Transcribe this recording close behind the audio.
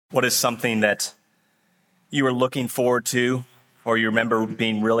What is something that you were looking forward to, or you remember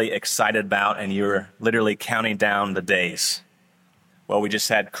being really excited about, and you were literally counting down the days? Well, we just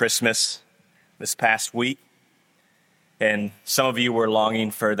had Christmas this past week, and some of you were longing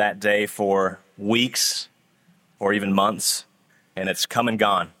for that day for weeks or even months, and it's come and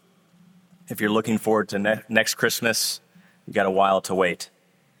gone. If you're looking forward to next Christmas, you got a while to wait.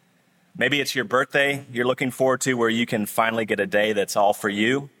 Maybe it's your birthday you're looking forward to, where you can finally get a day that's all for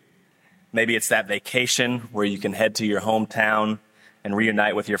you. Maybe it's that vacation where you can head to your hometown and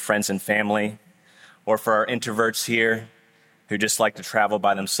reunite with your friends and family. Or for our introverts here who just like to travel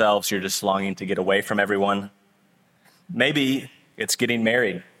by themselves, you're just longing to get away from everyone. Maybe it's getting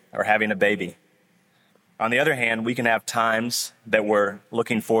married or having a baby. On the other hand, we can have times that we're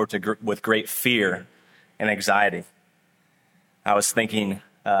looking forward to with great fear and anxiety. I was thinking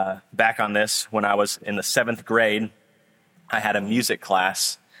back on this when I was in the 7th grade. I had a music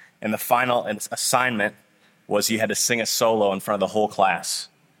class, and the final assignment was you had to sing a solo in front of the whole class.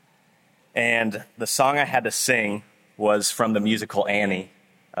 And the song I had to sing was from the musical Annie,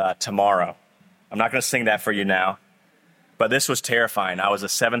 Tomorrow. I'm not going to sing that for you now, but this was terrifying. I was a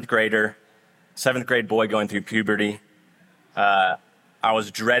 7th grade boy going through puberty. I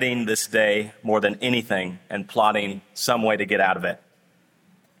was dreading this day more than anything and plotting some way to get out of it.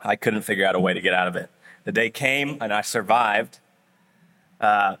 I couldn't figure out a way to get out of it. The day came and I survived,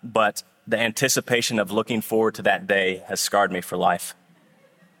 but the anticipation of looking forward to that day has scarred me for life.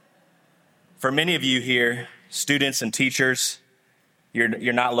 For many of you here, students and teachers,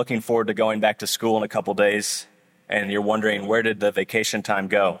 you're not looking forward to going back to school in a couple days, and you're wondering, where did the vacation time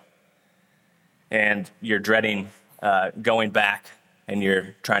go? And you're dreading going back, and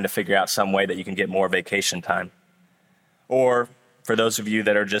you're trying to figure out some way that you can get more vacation time. Or for those of you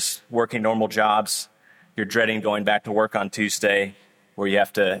that are just working normal jobs, you're dreading going back to work on Tuesday, where you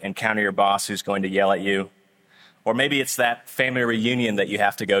have to encounter your boss who's going to yell at you. Or maybe it's that family reunion that you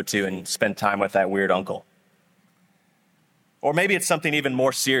have to go to and spend time with that weird uncle. Or maybe it's something even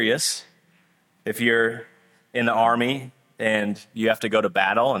more serious. If you're in the army and you have to go to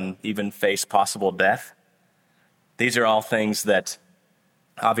battle and even face possible death. These are all things that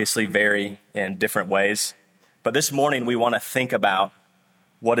obviously vary in different ways. But this morning we want to think about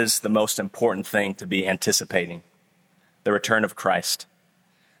what is the most important thing to be anticipating: the return of Christ.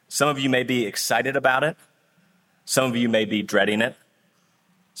 Some of you may be excited about it. Some of you may be dreading it.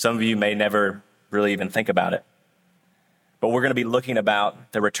 Some of you may never really even think about it. But we're going to be looking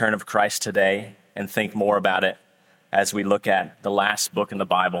about the return of Christ today and think more about it as we look at the last book in the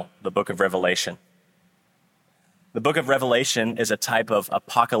Bible, the book of Revelation. The book of Revelation is a type of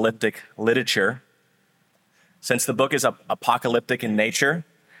apocalyptic literature. Since the book is apocalyptic in nature,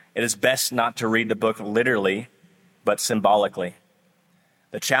 it is best not to read the book literally, but symbolically.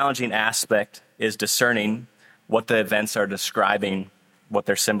 The challenging aspect is discerning what the events are describing, what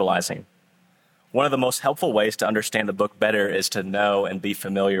they're symbolizing. One of the most helpful ways to understand the book better is to know and be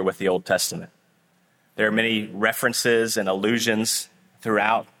familiar with the Old Testament. There are many references and allusions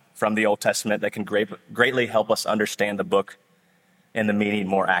throughout from the Old Testament that can greatly help us understand the book and the meaning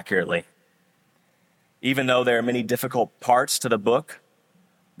more accurately. Even though there are many difficult parts to the book,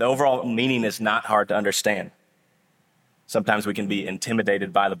 the overall meaning is not hard to understand. Sometimes we can be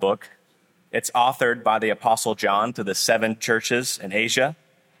intimidated by the book. It's authored by the Apostle John to the 7 churches in Asia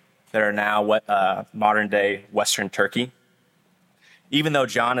that are now modern-day Western Turkey. Even though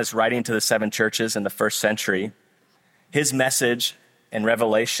John is writing to the 7 churches in the 1st century, his message in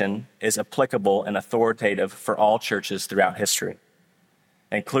Revelation is applicable and authoritative for all churches throughout history,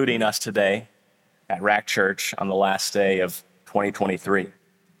 including us today at Rack Church on the last day of 2023.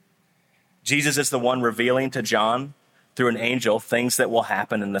 Jesus is the one revealing to John through an angel things that will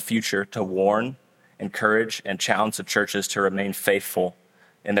happen in the future to warn, encourage, and challenge the churches to remain faithful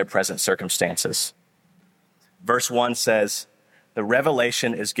in their present circumstances. Verse 1 says, "The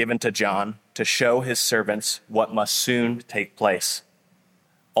revelation is given to John to show his servants what must soon take place."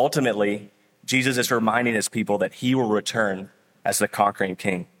 Ultimately, Jesus is reminding his people that he will return as the conquering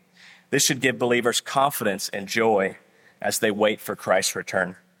king. This should give believers confidence and joy as they wait for Christ's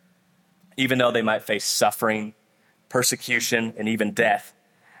return. Even though they might face suffering, persecution, and even death,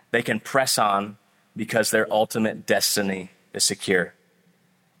 they can press on because their ultimate destiny is secure.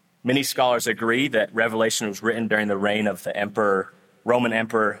 Many scholars agree that Revelation was written during the reign of the Roman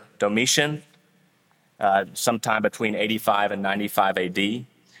Emperor Domitian, sometime between 85 and 95 AD.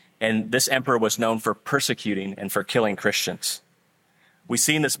 And this emperor was known for persecuting and for killing Christians. We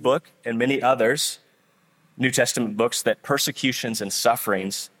see in this book and many others, New Testament books, that persecutions and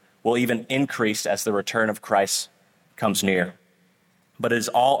sufferings will even increase as the return of Christ comes near. but it is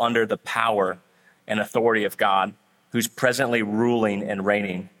all under the power and authority of God, who's presently ruling and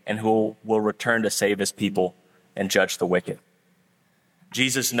reigning, and who will return to save his people and judge the wicked.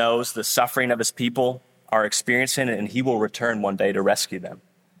 Jesus knows the suffering of his people are experiencing, and he will return one day to rescue them.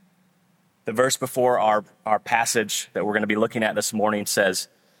 The verse before our passage that we're going to be looking at this morning says,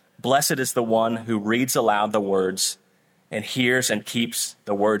 "Blessed is the one who reads aloud the words and hears and keeps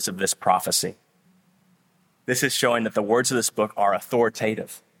the words of this prophecy." This is showing that the words of this book are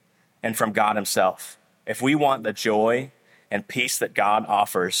authoritative and from God himself. If we want the joy and peace that God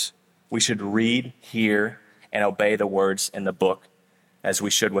offers, we should read, hear, and obey the words in the book as we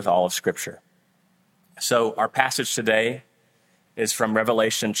should with all of Scripture. So our passage today is from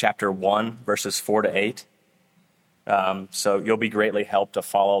Revelation chapter 1, verses 4 to 8. So you'll be greatly helped to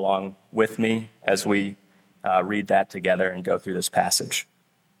follow along with me as we read that together and go through this passage.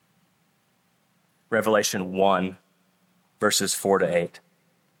 Revelation 1, verses 4 to 8.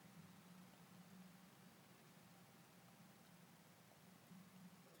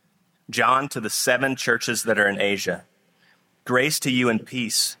 John, to the 7 churches that are in Asia, grace to you and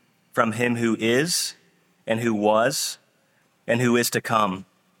peace from him who is, and who was, and who is to come,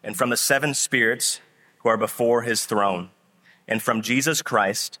 and from the 7 spirits who are before his throne, and from Jesus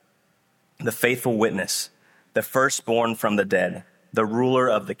Christ, the faithful witness, the firstborn from the dead, the ruler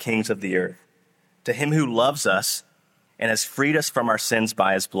of the kings of the earth. To him who loves us and has freed us from our sins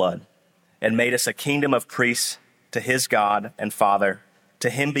by his blood, and made us a kingdom of priests to his God and Father,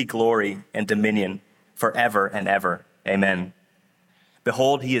 to him be glory and dominion forever and ever. Amen.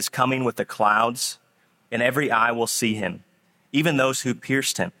 Behold, he is coming with the clouds, and every eye will see him, even those who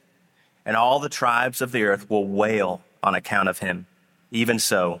pierced him, and all the tribes of the earth will wail on account of him. Even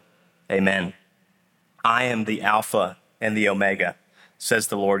so, amen. I am the Alpha and the Omega, says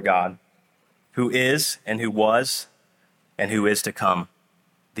the Lord God, who is and who was and who is to come,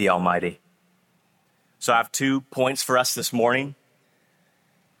 the Almighty. So I have 2 points for us this morning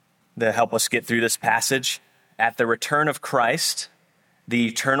that help us get through this passage. At the return of Christ, the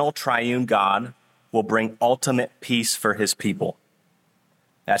eternal triune God will bring ultimate peace for his people.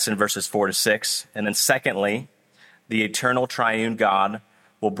 That's in verses 4 to 6. And then secondly, the eternal triune God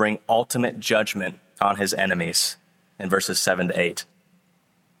will bring ultimate judgment on his enemies in verses 7 to 8.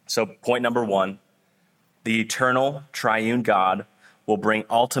 So point number 1, the eternal triune God will bring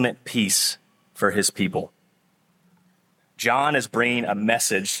ultimate peace for his people. John is bringing a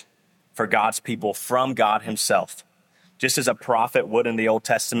message for God's people from God himself. Just as a prophet would in the Old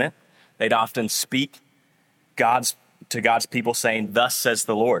Testament, they'd often speak to God's people saying, "Thus says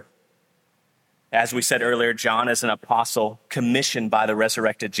the Lord." As we said earlier, John is an apostle commissioned by the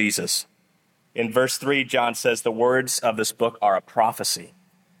resurrected Jesus. In verse 3, John says the words of this book are a prophecy.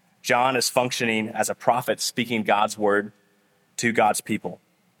 John is functioning as a prophet speaking God's word to God's people.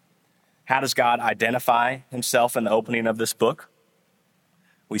 How does God identify himself in the opening of this book?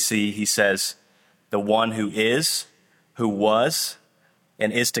 We see he says, the one who is, who was,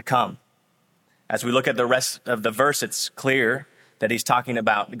 and is to come. As we look at the rest of the verse, it's clear that he's talking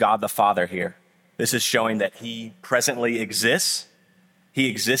about God the Father here. This is showing that he presently exists, he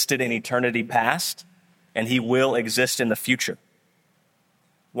existed in eternity past, and he will exist in the future.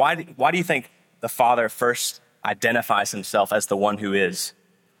 Why do you think the Father first identifies himself as the one who is?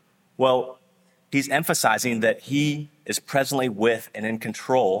 Well, he's emphasizing that he is presently with and in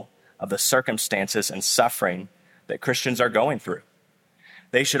control of the circumstances and suffering that Christians are going through.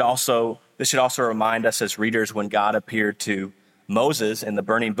 This should also remind us as readers when God appeared to Moses in the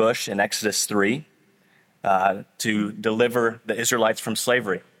burning bush in Exodus 3 to deliver the Israelites from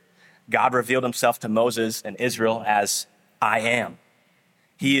slavery. God revealed himself to Moses and Israel as I am.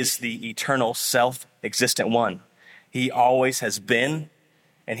 He is the eternal self-existent one. He always has been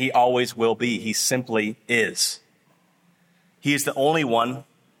and he always will be. He simply is. He is the only one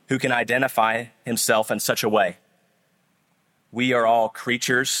who can identify himself in such a way. We are all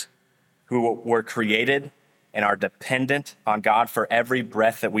creatures who were created and are dependent on God for every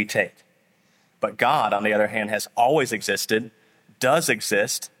breath that we take. But God, on the other hand, has always existed, does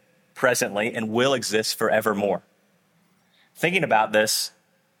exist presently, and will exist forevermore. Thinking about this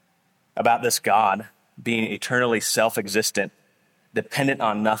God being eternally self-existent, dependent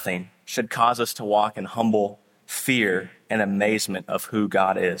on nothing, should cause us to walk in humble fear and amazement of who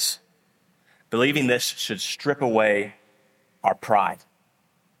God is. Believing this should strip away our pride.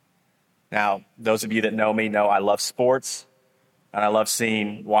 Now, those of you that know me know I love sports, and I love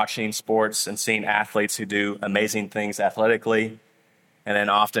watching sports and seeing athletes who do amazing things athletically. And then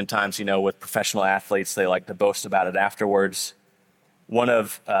oftentimes, with professional athletes, they like to boast about it afterwards. One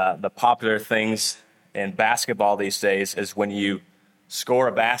of the popular things in basketball these days is when you score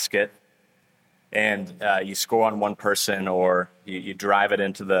a basket and you score on one person, or you drive it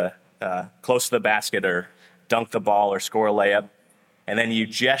into the close to the basket, or dunk the ball, or score a layup, and then you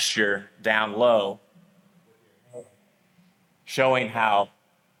gesture down low, showing how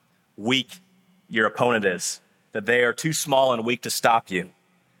weak your opponent is, that they are too small and weak to stop you,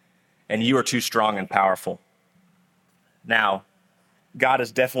 and you are too strong and powerful. Now, God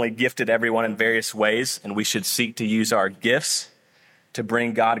has definitely gifted everyone in various ways, and we should seek to use our gifts to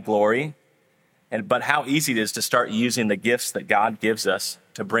bring God glory. But how easy it is to start using the gifts that God gives us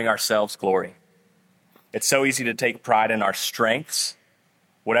to bring ourselves glory. It's so easy to take pride in our strengths,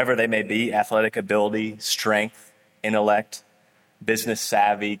 whatever they may be: athletic ability, strength, intellect, business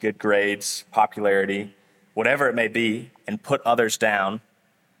savvy, good grades, popularity, whatever it may be, and put others down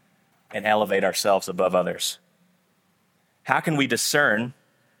and elevate ourselves above others. How can we discern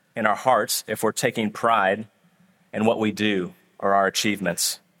in our hearts if we're taking pride in what we do or our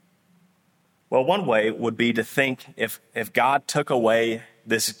achievements? Well, one way would be to think, if God took away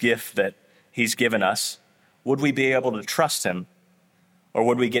this gift that he's given us, would we be able to trust him? Or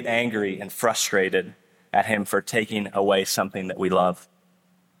would we get angry and frustrated at him for taking away something that we love?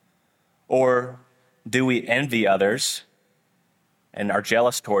 Or do we envy others and are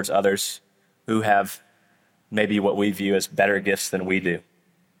jealous towards others who have maybe what we view as better gifts than we do?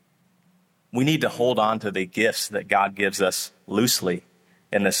 We need to hold on to the gifts that God gives us loosely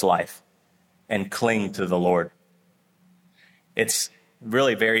in this life and cling to the Lord. It's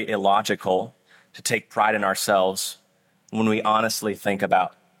really very illogical to take pride in ourselves when we honestly think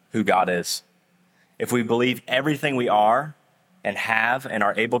about who God is. If we believe everything we are and have and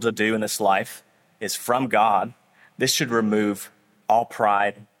are able to do in this life is from God, this should remove all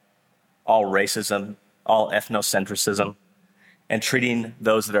pride, all racism, all ethnocentrism, and treating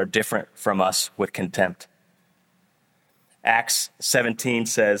those that are different from us with contempt. Acts 17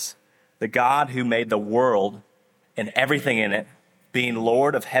 says, "The God who made the world and everything in it, being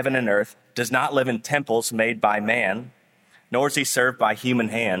Lord of heaven and earth, does not live in temples made by man, nor is he served by human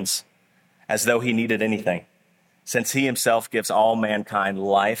hands, as though he needed anything, since he himself gives all mankind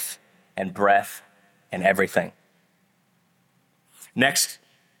life and breath and everything." Next,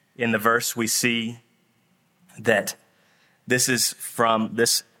 in the verse, we see that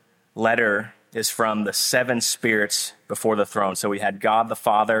this letter is from the seven spirits before the throne. So we had God the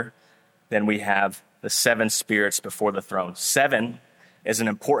Father, then we have the seven spirits before the throne. 7 is an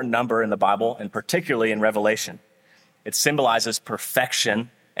important number in the Bible, and particularly in Revelation. It symbolizes perfection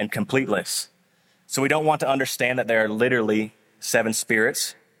and completeness. So we don't want to understand that there are literally 7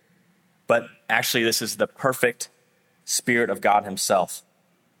 spirits, but actually this is the perfect Spirit of God himself.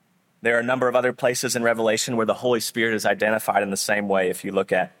 There are a number of other places in Revelation where the Holy Spirit is identified in the same way. If you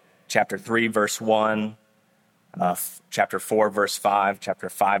look at chapter 3, verse 1, chapter 4, verse 5, chapter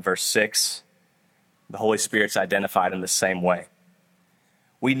 5, verse 6, the Holy Spirit's identified in the same way.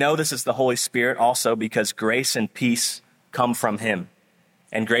 We know this is the Holy Spirit also because grace and peace come from him.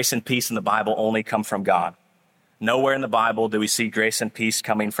 And grace and peace in the Bible only come from God. Nowhere in the Bible do we see grace and peace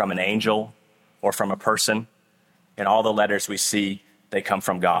coming from an angel or from a person. In all the letters we see, they come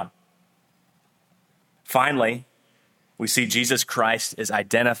from God. Finally, we see Jesus Christ is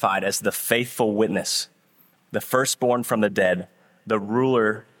identified as the faithful witness, the firstborn from the dead, the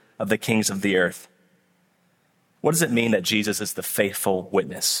ruler of the kings of the earth. What does it mean that Jesus is the faithful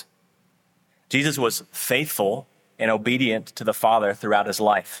witness? Jesus was faithful and obedient to the Father throughout his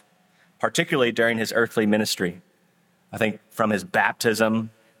life, particularly during his earthly ministry. I think from his baptism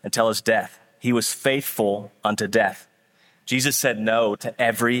until his death, he was faithful unto death. Jesus said no to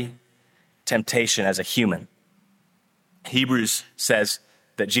every temptation as a human. Hebrews says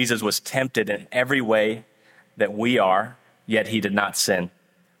that Jesus was tempted in every way that we are, yet he did not sin.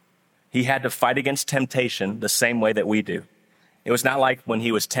 He had to fight against temptation the same way that we do. It was not like when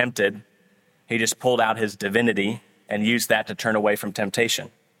he was tempted, he just pulled out his divinity and used that to turn away from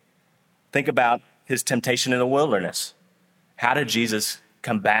temptation. Think about his temptation in the wilderness. How did Jesus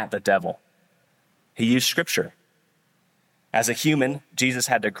combat the devil? He used Scripture. As a human, Jesus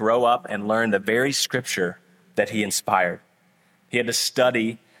had to grow up and learn the very Scripture that he inspired. He had to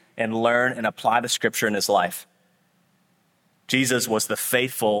study and learn and apply the Scripture in his life. Jesus was the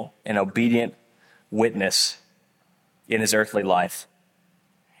faithful and obedient witness in his earthly life.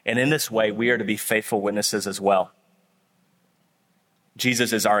 And in this way, we are to be faithful witnesses as well.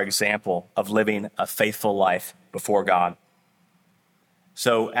 Jesus is our example of living a faithful life before God.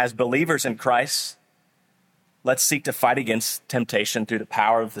 So as believers in Christ, let's seek to fight against temptation through the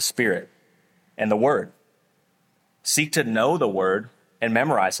power of the Spirit and the Word. Seek to know the Word and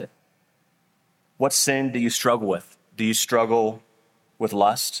memorize it. What sin do you struggle with? Do you struggle with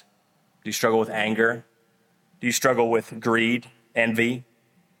lust? Do you struggle with anger? Do you struggle with greed, envy?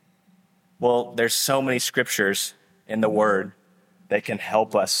 Well, there's so many scriptures in the Word that can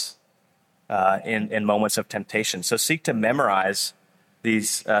help us in moments of temptation. So seek to memorize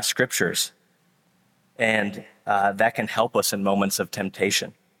these scriptures, and that can help us in moments of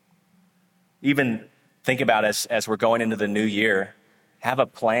temptation. Even think about as we're going into the new year, have a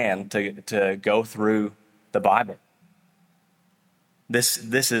plan to go through the Bible.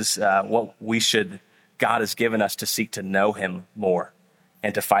 This is what God has given us to seek to know him more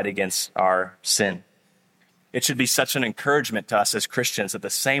and to fight against our sin. It should be such an encouragement to us as Christians that the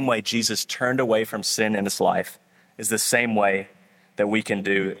same way Jesus turned away from sin in his life is the same way that we can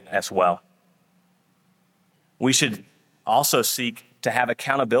do as well. We should also seek to have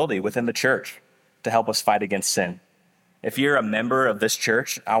accountability within the church to help us fight against sin. If you're a member of this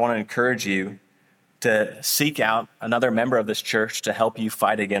church, I want to encourage you to seek out another member of this church to help you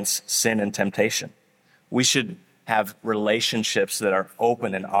fight against sin and temptation. We should have relationships that are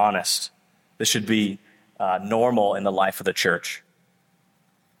open and honest. This should be normal in the life of the church.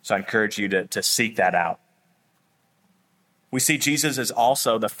 So I encourage you to seek that out. We see Jesus as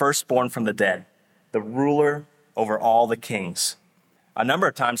also the firstborn from the dead, the ruler over all the kings. A number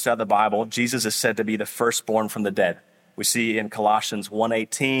of times throughout the Bible, Jesus is said to be the firstborn from the dead. We see in Colossians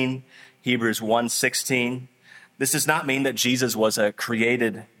 1:18, Hebrews 1:16. This does not mean that Jesus was a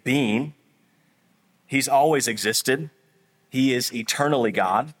created being. He's always existed. He is eternally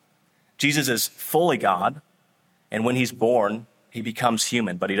God. Jesus is fully God. And when he's born, he becomes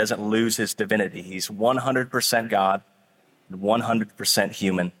human, but he doesn't lose his divinity. He's 100% God and 100%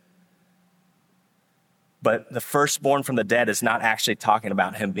 human. But the firstborn from the dead is not actually talking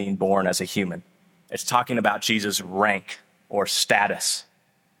about him being born as a human. It's talking about Jesus' rank or status.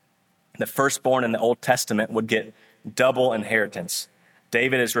 The firstborn in the Old Testament would get double inheritance.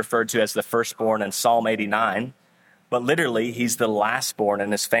 David is referred to as the firstborn in Psalm 89, but literally he's the lastborn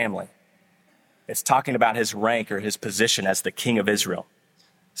in his family. It's talking about his rank or his position as the king of Israel.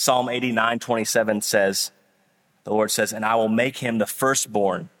 Psalm 89:27 says, the Lord says, "And I will make him the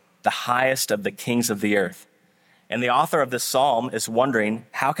firstborn, the highest of the kings of the earth." And the author of this psalm is wondering,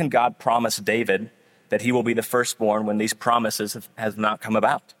 how can God promise David that he will be the firstborn when these promises have not come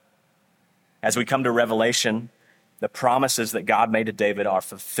about? As we come to Revelation, the promises that God made to David are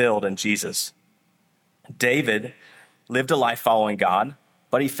fulfilled in Jesus. David lived a life following God,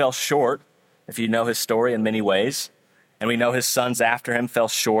 but he fell short, if you know his story, in many ways. And we know his sons after him fell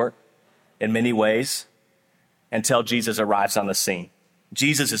short in many ways until Jesus arrives on the scene.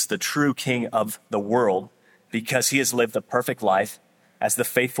 Jesus is the true king of the world because he has lived a perfect life as the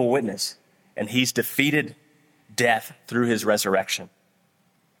faithful witness, and he's defeated death through his resurrection.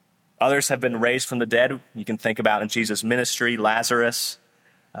 Others have been raised from the dead. You can think about in Jesus' ministry, Lazarus,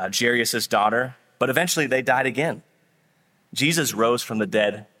 Jairus' daughter, but eventually they died again. Jesus rose from the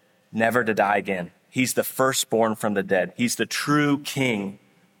dead, never to die again. He's the firstborn from the dead. He's the true king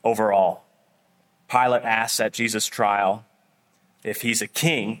over all. Pilate asks at Jesus' trial if he's a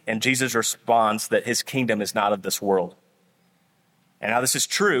king, and Jesus responds that his kingdom is not of this world. And now this is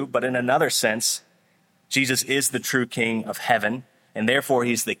true, but in another sense, Jesus is the true king of heaven, and therefore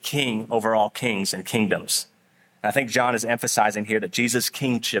he's the king over all kings and kingdoms. And I think John is emphasizing here that Jesus'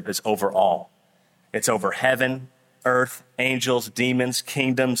 kingship is over all. It's over heaven, earth, angels, demons,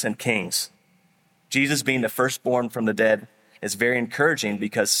 kingdoms, and kings. Jesus being the firstborn from the dead is very encouraging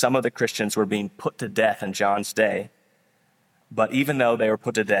because some of the Christians were being put to death in John's day. But even though they were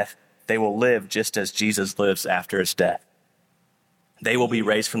put to death, they will live just as Jesus lives after his death. They will be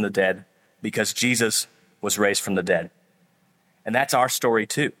raised from the dead because Jesus was raised from the dead. And that's our story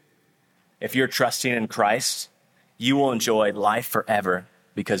too. If you're trusting in Christ, you will enjoy life forever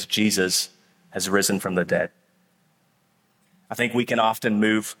because Jesus has risen from the dead. I think we can often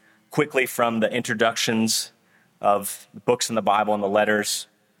move quickly from the introductions of the books in the Bible and the letters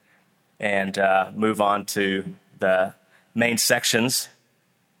and move on to the main sections.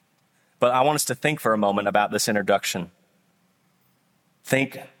 But I want us to think for a moment about this introduction.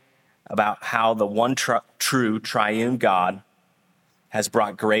 Think about how the one true triune God has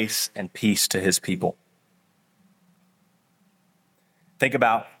brought grace and peace to his people. Think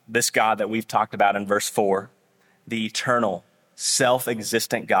about this God that we've talked about in verse 4. The eternal,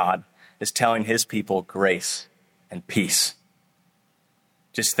 self-existent God is telling his people grace and peace.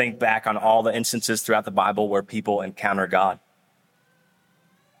 Just think back on all the instances throughout the Bible where people encounter God.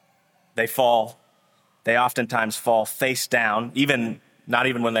 They oftentimes fall face down, not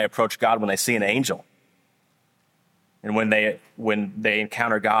even when they approach God, when they see an angel. And when they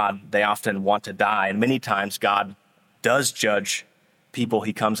encounter God, they often want to die. And many times God does judge people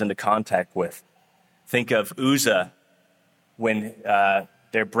he comes into contact with. Think of Uzzah when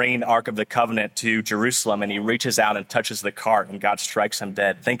they're bringing the Ark of the Covenant to Jerusalem and he reaches out and touches the cart and God strikes him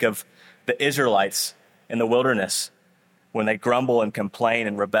dead. Think of the Israelites in the wilderness when they grumble and complain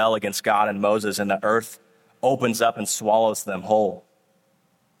and rebel against God and Moses and the earth opens up and swallows them whole.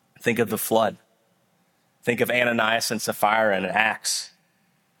 Think of the flood. Think of Ananias and Sapphira in Acts.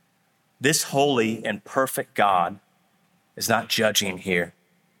 This holy and perfect God is not judging here,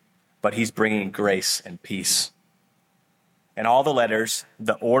 but he's bringing grace and peace. In all the letters,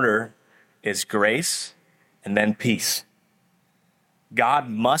 the order is grace and then peace. God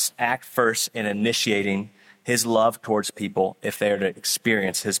must act first in initiating his love towards people if they are to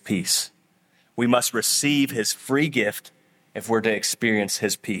experience his peace. We must receive his free gift if we're to experience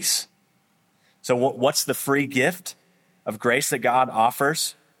his peace. So what's the free gift of grace that God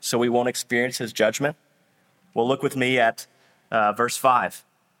offers so we won't experience his judgment? Well, look with me at verse 5,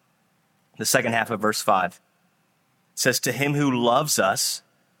 the second half of verse 5. It says, to him who loves us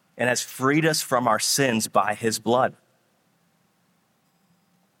and has freed us from our sins by his blood.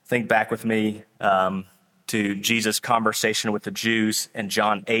 Think back with me to Jesus' conversation with the Jews in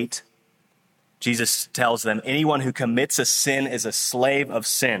John 8. Jesus tells them, anyone who commits a sin is a slave of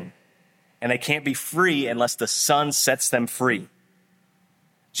sin, and they can't be free unless the Son sets them free.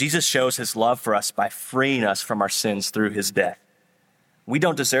 Jesus shows his love for us by freeing us from our sins through his death. We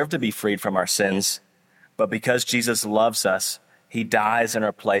don't deserve to be freed from our sins, but because Jesus loves us, he dies in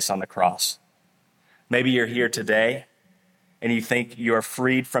our place on the cross. Maybe you're here today and you think you're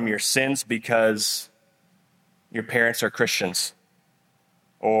freed from your sins because your parents are Christians,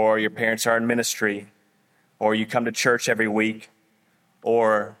 or your parents are in ministry, or you come to church every week,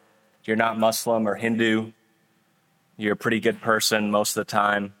 or you're not Muslim or Hindu. You're a pretty good person most of the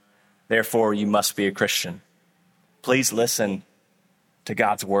time. Therefore, you must be a Christian. Please listen to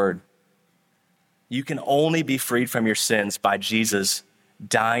God's word. You can only be freed from your sins by Jesus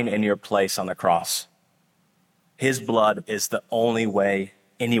dying in your place on the cross. His blood is the only way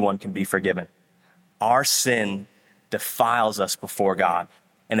anyone can be forgiven. Our sin defiles us before God,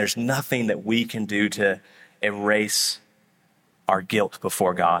 and there's nothing that we can do to erase our guilt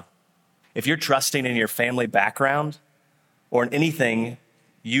before God. If you're trusting in your family background or in anything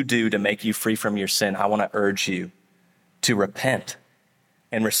you do to make you free from your sin, I want to urge you to repent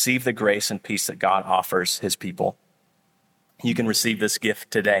and receive the grace and peace that God offers his people. You can receive this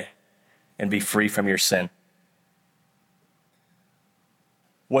gift today and be free from your sin.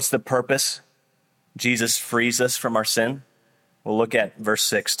 What's the purpose? Jesus frees us from our sin. We'll look at verse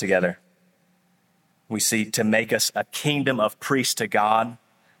 6 together. We see to make us a kingdom of priests to God,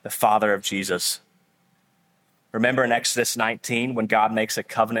 the Father of Jesus. Remember in Exodus 19, when God makes a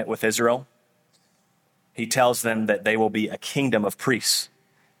covenant with Israel, he tells them that they will be a kingdom of priests.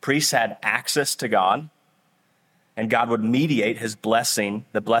 Priests had access to God, and God would mediate his blessing,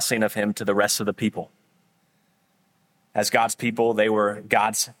 the blessing of him to the rest of the people. As God's people, they were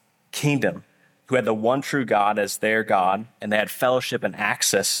God's kingdom, who had the one true God as their God, and they had fellowship and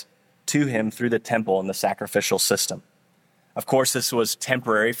access to him through the temple and the sacrificial system. Of course, this was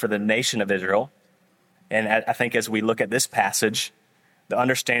temporary for the nation of Israel. And I think as we look at this passage, the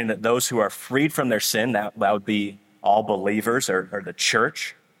understanding that those who are freed from their sin, that would be all believers or the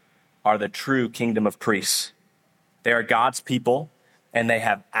church, are the true kingdom of priests. They are God's people, and they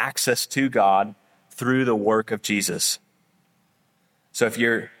have access to God through the work of Jesus. So if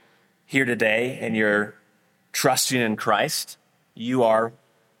you're here today and you're trusting in Christ, you are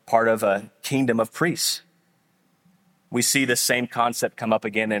part of a kingdom of priests. We see the same concept come up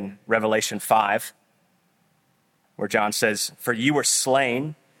again in Revelation 5, where John says, "For you were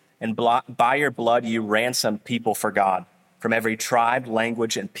slain, and by your blood you ransomed people for God, from every tribe,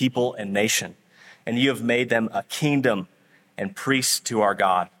 language, and people and nation. And you have made them a kingdom and priests to our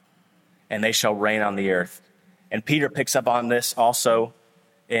God, and they shall reign on the earth." And Peter picks up on this also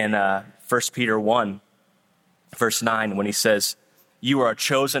in 1 Peter 1, verse 9, when he says, "You are a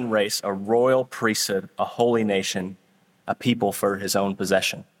chosen race, a royal priesthood, a holy nation, a people for his own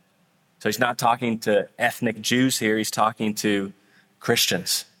possession." So he's not talking to ethnic Jews here. He's talking to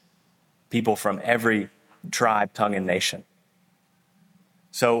Christians, people from every tribe, tongue, and nation.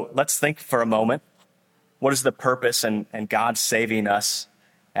 So let's think for a moment. What is the purpose and God saving us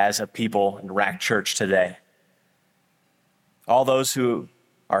as a people in Rack Church today? All those who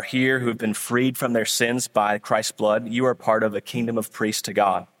are here who've been freed from their sins by Christ's blood, you are part of a kingdom of priests to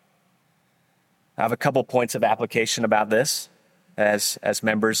God. I have a couple points of application about this as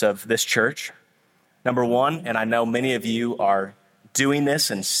members of this church. Number one, and I know many of you are doing this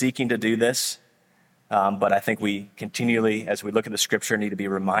and seeking to do this, But I think we continually, as we look at the scripture, need to be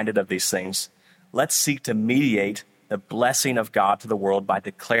reminded of these things. Let's seek to mediate the blessing of God to the world by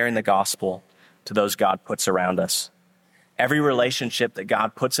declaring the gospel to those God puts around us. Every relationship that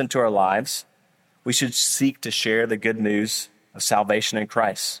God puts into our lives, we should seek to share the good news of salvation in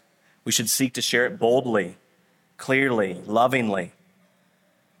Christ. We should seek to share it boldly, clearly, lovingly.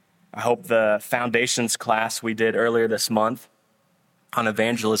 I hope the foundations class we did earlier this month on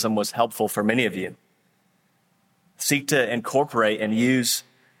evangelism was helpful for many of you. Seek to incorporate and use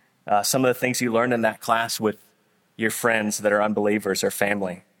some of the things you learned in that class with your friends that are unbelievers or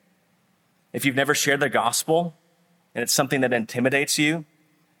family. If you've never shared the gospel and it's something that intimidates you,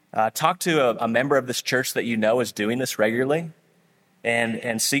 talk to a member of this church that you know is doing this regularly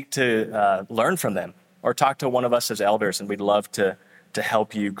and seek to learn from them, or talk to one of us as elders, and we'd love to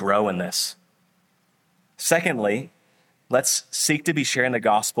help you grow in this. Secondly, let's seek to be sharing the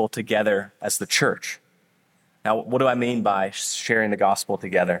gospel together as the church. Now, what do I mean by sharing the gospel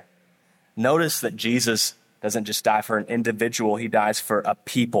together? Notice that Jesus doesn't just die for an individual, he dies for a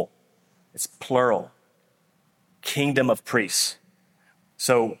people. It's plural. Kingdom of priests.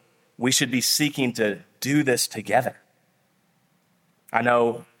 So we should be seeking to do this together. I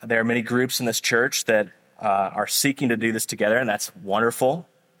know there are many groups in this church that are seeking to do this together, and that's wonderful.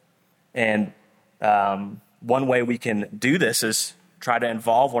 And one way we can do this is try to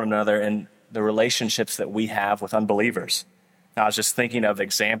involve one another in the relationships that we have with unbelievers. Now, I was just thinking of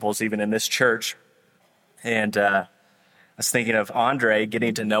examples even in this church, and I was thinking of Andre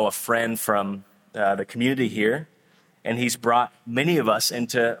getting to know a friend from the community here, and he's brought many of us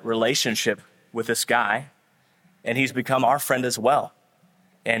into relationship with this guy, and he's become our friend as well.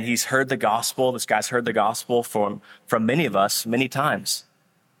 And he's heard the gospel. This guy's heard the gospel from many of us many times.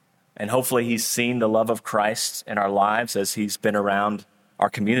 And hopefully he's seen the love of Christ in our lives as he's been around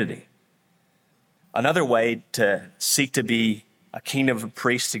our community. Another way to seek to be a kingdom of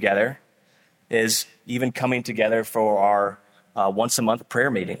priests together is even coming together for our once-a-month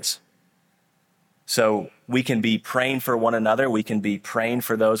prayer meetings. So we can be praying for one another. We can be praying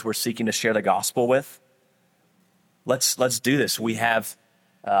for those we're seeking to share the gospel with. Let's do this. We have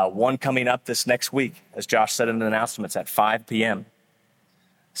one coming up this next week, as Josh said in the announcements, at 5 p.m.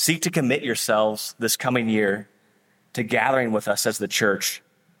 Seek to commit yourselves this coming year to gathering with us as the church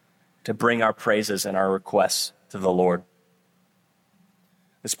to bring our praises and our requests to the Lord.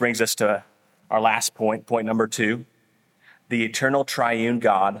 This brings us to our last point, point number 2. The eternal triune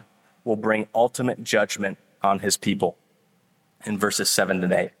God will bring ultimate judgment on his people, in verses 7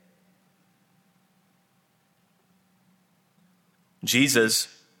 and 8. Jesus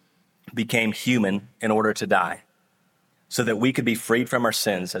became human in order to die, so that we could be freed from our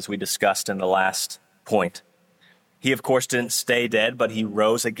sins, as we discussed in the last point. He, of course, didn't stay dead, but he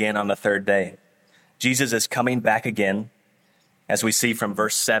rose again on the third day. Jesus is coming back again, as we see from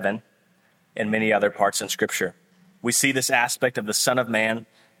verse 7 and many other parts in Scripture. We see this aspect of the Son of Man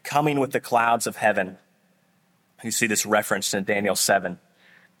coming with the clouds of heaven. You see this referenced in Daniel 7.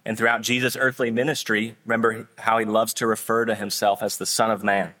 And throughout Jesus' earthly ministry, remember how he loves to refer to himself as the Son of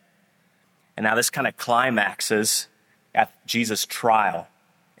Man. And now this kind of climaxes at Jesus' trial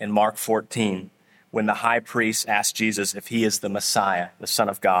in Mark 14, when the high priest asked Jesus if he is the Messiah, the Son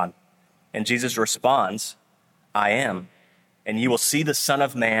of God. And Jesus responds, I am. And you will see the Son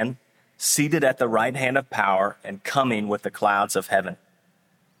of Man seated at the right hand of power and coming with the clouds of heaven.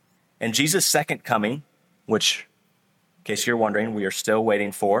 And Jesus' second coming, which, in case you're wondering, we are still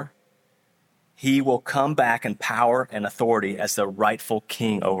waiting for, he will come back in power and authority as the rightful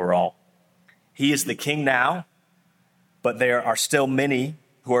king over all. He is the king now, but there are still many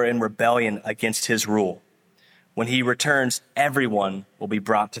who are in rebellion against his rule. When he returns, everyone will be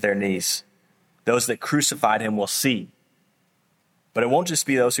brought to their knees. Those that crucified him will see. But it won't just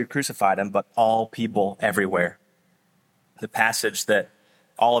be those who crucified him, but all people everywhere. The passage that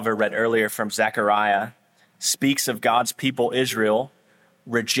Oliver read earlier from Zechariah speaks of God's people, Israel,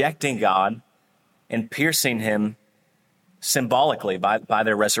 rejecting God and piercing him symbolically by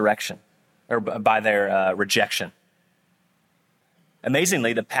their resurrection, or by their rejection.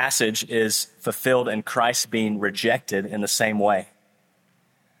 Amazingly, the passage is fulfilled in Christ being rejected in the same way,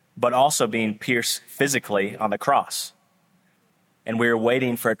 but also being pierced physically on the cross. And we are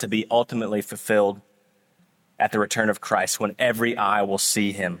waiting for it to be ultimately fulfilled at the return of Christ, when every eye will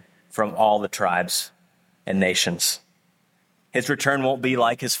see him from all the tribes and nations. His return won't be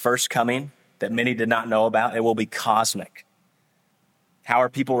like his first coming that many did not know about. It will be cosmic. How are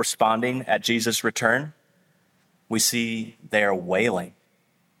people responding at Jesus' return? We see they're wailing.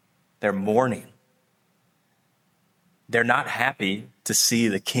 They're mourning. They're not happy to see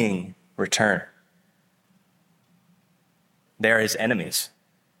the king return. They're his enemies.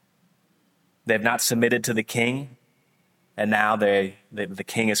 They've not submitted to the king, and now the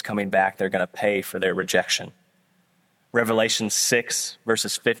king is coming back. They're going to pay for their rejection. Revelation 6,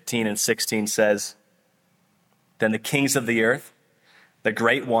 verses 15 and 16 says, "Then the kings of the earth, the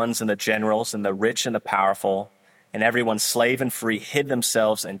great ones and the generals and the rich and the powerful, and everyone slave and free hid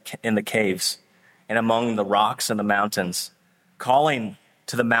themselves in the caves and among the rocks and the mountains, calling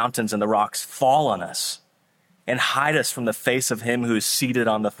to the mountains and the rocks, 'Fall on us and hide us from the face of him who is seated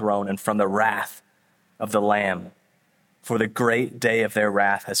on the throne and from the wrath of the Lamb. For the great day of their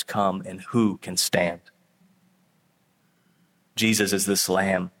wrath has come, and who can stand?'" Jesus is this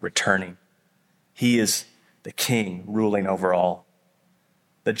Lamb returning. He is the King ruling over all.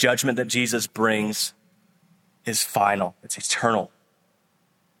 The judgment that Jesus brings is final. It's eternal.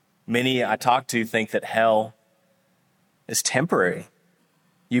 Many I talk to think that hell is temporary.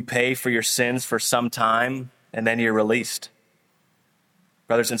 You pay for your sins for some time, and then you're released.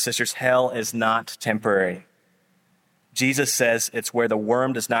 Brothers and sisters, hell is not temporary. Jesus says it's where the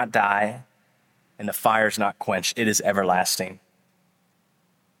worm does not die and the fire is not quenched. It is everlasting.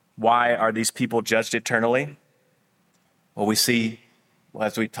 Why are these people judged eternally? Well, we see,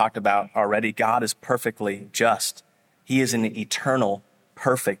 as we talked about already, God is perfectly just. He is an eternal,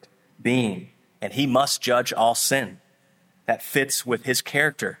 perfect being, and he must judge all sin. That fits with his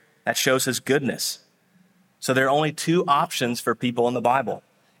character. That shows his goodness. So there are only two options for people in the Bible.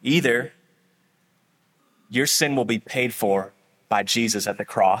 Either your sin will be paid for by Jesus at the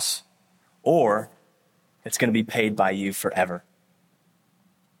cross, or it's going to be paid by you forever.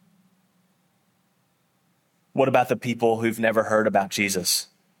 What about the people who've never heard about Jesus?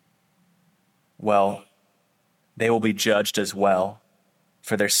 Well, they will be judged as well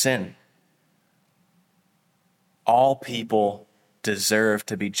for their sin. All people deserve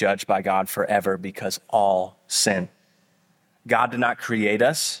to be judged by God forever because all sin. God did not create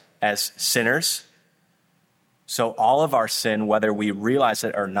us as sinners. So all of our sin, whether we realize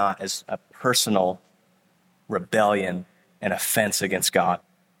it or not, is a personal rebellion and offense against God.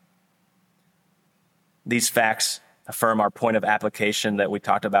 These facts affirm our point of application that we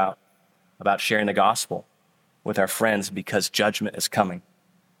talked about sharing the gospel with our friends because judgment is coming.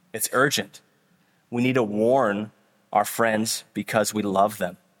 It's urgent. We need to warn our friends because we love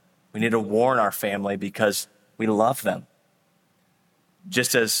them. We need to warn our family because we love them.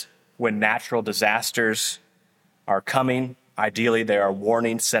 Just as when natural disasters are coming, ideally there are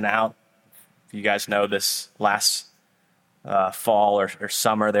warnings sent out. If you guys know, this last fall or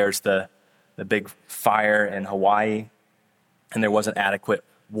summer, there's the big fire in Hawaii, and there wasn't adequate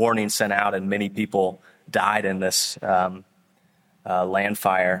warning sent out, and many people died in this land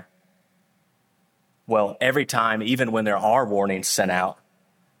fire. Well, every time, even when there are warnings sent out,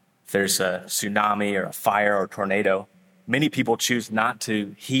 if there's a tsunami or a fire or a tornado, many people choose not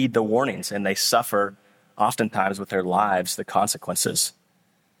to heed the warnings, and they suffer oftentimes with their lives the consequences.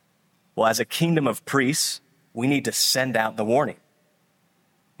 Well, as a kingdom of priests, we need to send out the warning.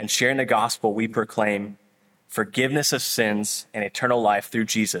 And sharing the gospel, we proclaim forgiveness of sins and eternal life through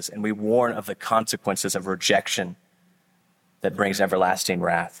Jesus, and we warn of the consequences of rejection that brings everlasting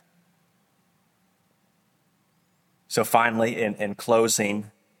wrath. So finally, in closing,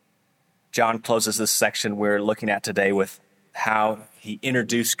 John closes this section we're looking at today with how he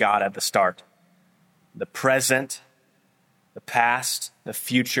introduced God at the start. The present, the past, the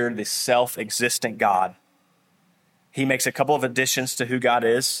future, the self-existent God. He makes a couple of additions to who God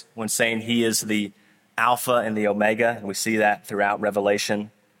is when saying he is the Alpha and the Omega, and we see that throughout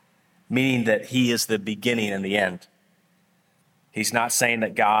Revelation, meaning that he is the beginning and the end. He's not saying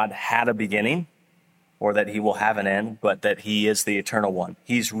that God had a beginning or that he will have an end, but that he is the eternal one.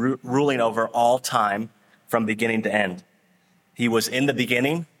 He's ruling over all time from beginning to end. He was in the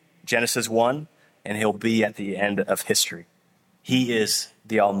beginning, Genesis 1, and he'll be at the end of history. He is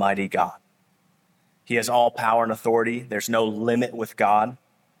the Almighty God. He has all power and authority. There's no limit with God.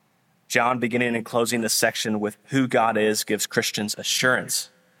 John, beginning and closing this section with who God is, gives Christians assurance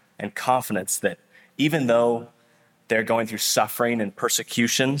and confidence that even though they're going through suffering and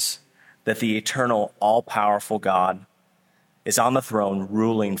persecutions, that the eternal, all-powerful God is on the throne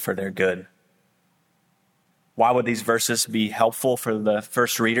ruling for their good. Why would these verses be helpful for the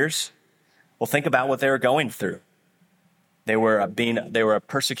first readers? Well, think about what they were going through. They were a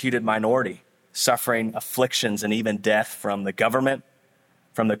persecuted minority, suffering afflictions and even death from the government,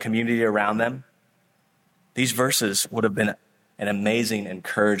 from the community around them. These verses would have been an amazing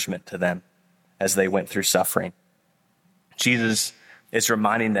encouragement to them as they went through suffering. Jesus is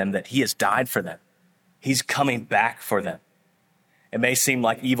reminding them that he has died for them. He's coming back for them. It may seem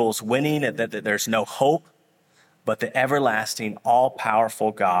like evil's winning, that there's no hope, but the everlasting,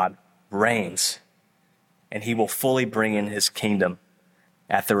 all-powerful God reigns, and he will fully bring in his kingdom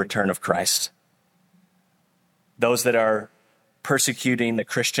at the return of Christ. Those that are persecuting the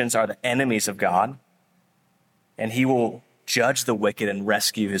Christians are the enemies of God, and he will judge the wicked and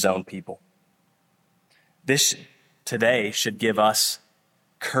rescue his own people. This today should give us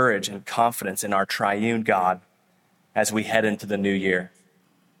courage and confidence in our triune God as we head into the new year.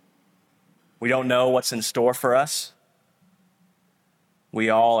 We don't know what's in store for us. We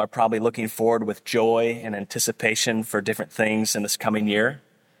all are probably looking forward with joy and anticipation for different things in this coming year,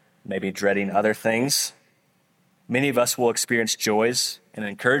 maybe dreading other things. Many of us will experience joys and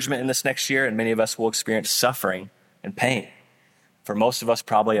encouragement in this next year, and many of us will experience suffering and pain. For most of us,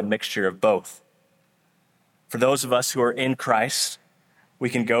 probably a mixture of both. For those of us who are in Christ, we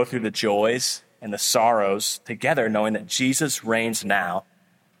can go through the joys and the sorrows together, knowing that Jesus reigns now,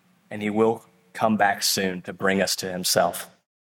 and he will come back soon to bring us to himself.